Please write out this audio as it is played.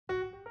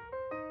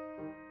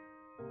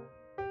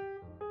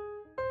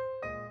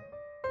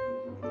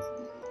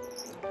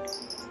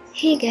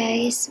Hey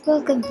guys,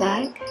 welcome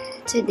back.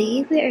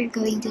 Today we are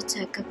going to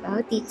talk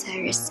about the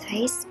tire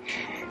size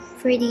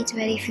for the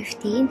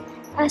 2015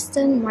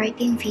 Aston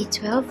Martin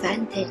V12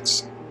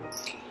 Vantage.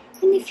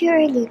 And if you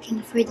are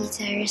looking for the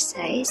tire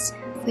size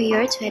for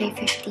your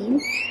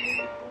 2015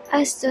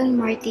 Aston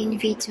Martin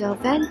V12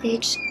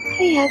 Vantage,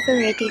 I have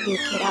already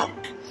looked it up.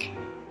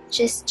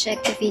 Just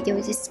check the video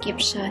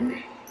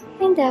description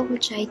and I will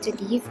try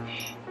to leave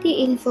the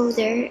info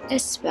there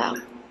as well.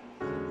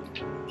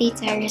 The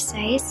tire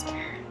size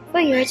for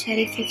your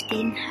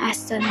 2015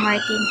 Aston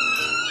Martin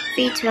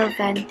V12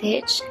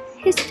 Vantage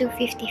is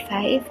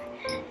 255,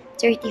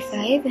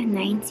 35, and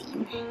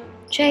 19.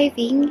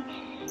 Driving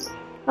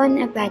on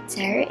a bad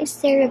tire is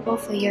terrible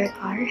for your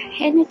car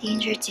and a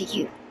danger to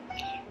you.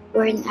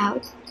 Worn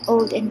out,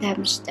 old and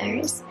damaged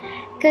tires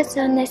cause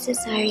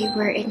unnecessary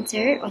wear and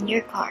tear on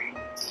your car.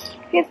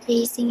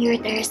 Replacing your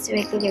tires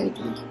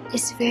regularly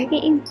is very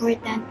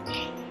important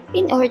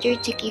in order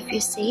to keep you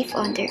safe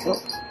on the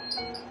road.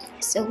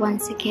 So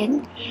once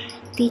again,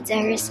 the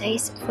tire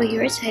size for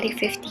your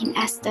 2015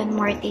 Aston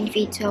Martin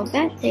V12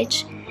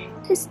 Vantage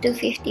is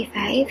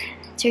 255,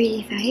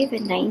 35,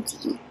 and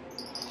 19.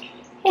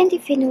 And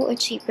if you know a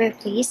cheaper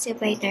place to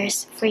buy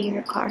tires for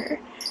your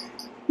car,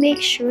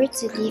 make sure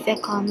to leave a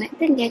comment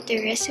and let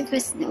the rest of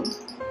us know.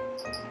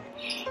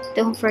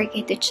 Don't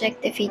forget to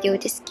check the video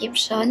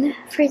description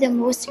for the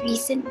most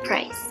recent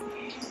price.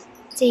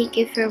 Thank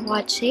you for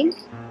watching.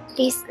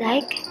 Please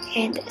like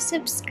and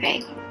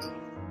subscribe.